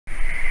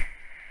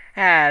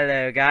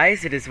Hello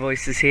guys, it is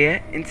Voices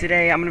here, and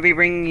today I'm going to be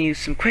bringing you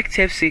some quick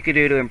tips you could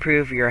do to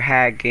improve your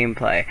Hag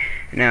gameplay.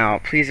 Now,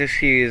 please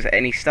excuse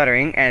any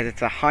stuttering, as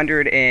it's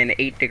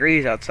 108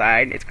 degrees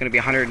outside. It's going to be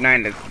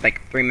 109 in like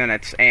 3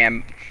 minutes,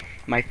 and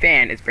my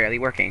fan is barely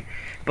working.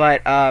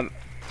 But, so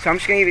I'm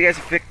just going to give you guys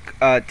a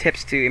quick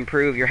tips to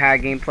improve your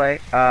Hag gameplay.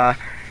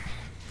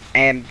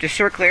 And just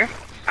so we're clear,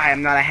 I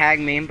am not a Hag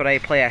main, but I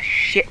play a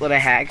shitload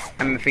of Hag.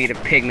 I'm afraid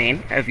of Pig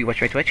main, if you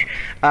watch my Twitch.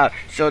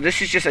 So this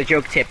is just a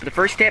joke tip. The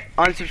first tip,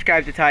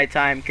 unsubscribe to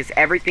TideTime, because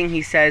everything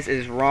he says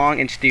is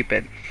wrong and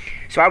stupid.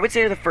 So I would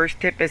say the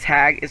first tip as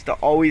Hag is to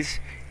always,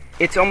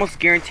 it's almost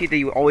guaranteed that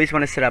you always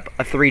want to set up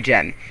a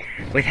 3-gen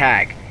with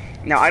Hag.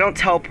 Now, I don't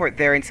teleport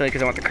there instantly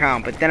because I want the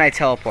crown, but then I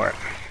teleport.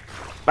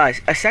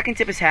 A second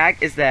tip as Hag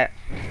is that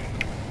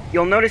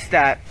you'll notice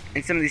that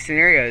in some of these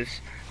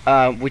scenarios,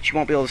 which you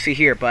won't be able to see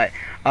here, but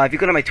if you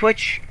go to my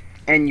Twitch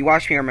and you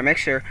watch me on my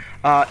mixer,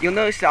 you'll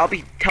notice that I'll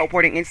be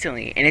teleporting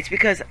instantly, and it's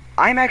because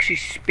I'm actually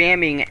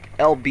spamming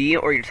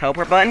LB or your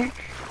teleport button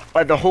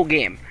the whole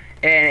game,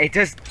 and it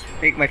does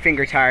make my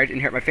finger tired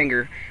and hurt my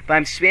finger, but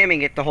I'm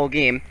spamming it the whole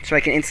game so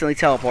I can instantly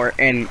teleport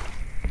and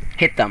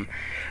hit them.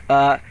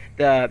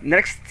 The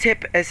next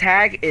tip as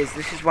Hag is,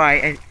 this is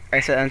why I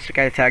said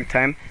unsubscribe to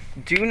TideTime,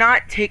 do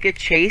not take a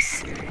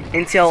chase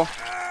until,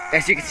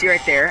 as you can see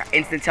right there,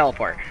 instant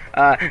teleport.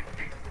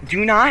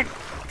 Do not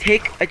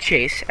take a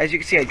chase. As you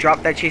can see, I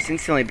dropped that chase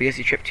instantly because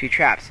he tripped 2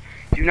 traps.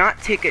 Do not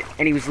take it,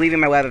 and he was leaving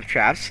my web of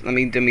traps. Let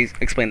me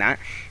explain that.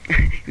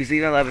 He was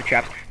leaving my web of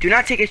traps. Do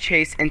not take a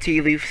chase until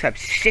you have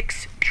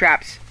 6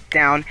 traps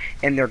down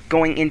and they're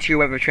going into your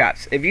web of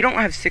traps. If you don't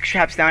have 6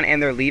 traps down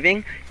and they're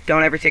leaving,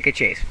 don't ever take a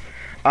chase.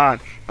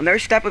 Another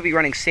step would be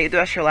running Save the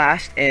Rest for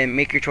Last and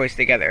Make Your Choice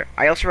Together.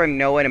 I also run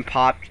Noah and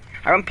Pop.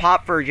 I run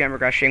Pop for gem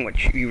regression,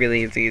 which you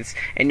really needs,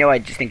 and Noah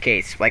just in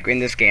case, like in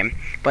this game.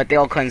 But they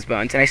all cleanse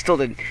bones, and I still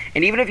did.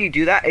 And even if you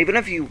do that, even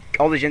if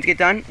all the gens get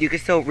done, you can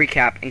still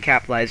recap and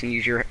capitalize and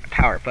use your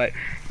power. But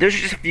those are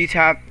just a few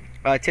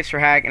tips for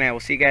Hag, and I will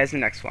see you guys in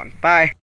the next one. Bye.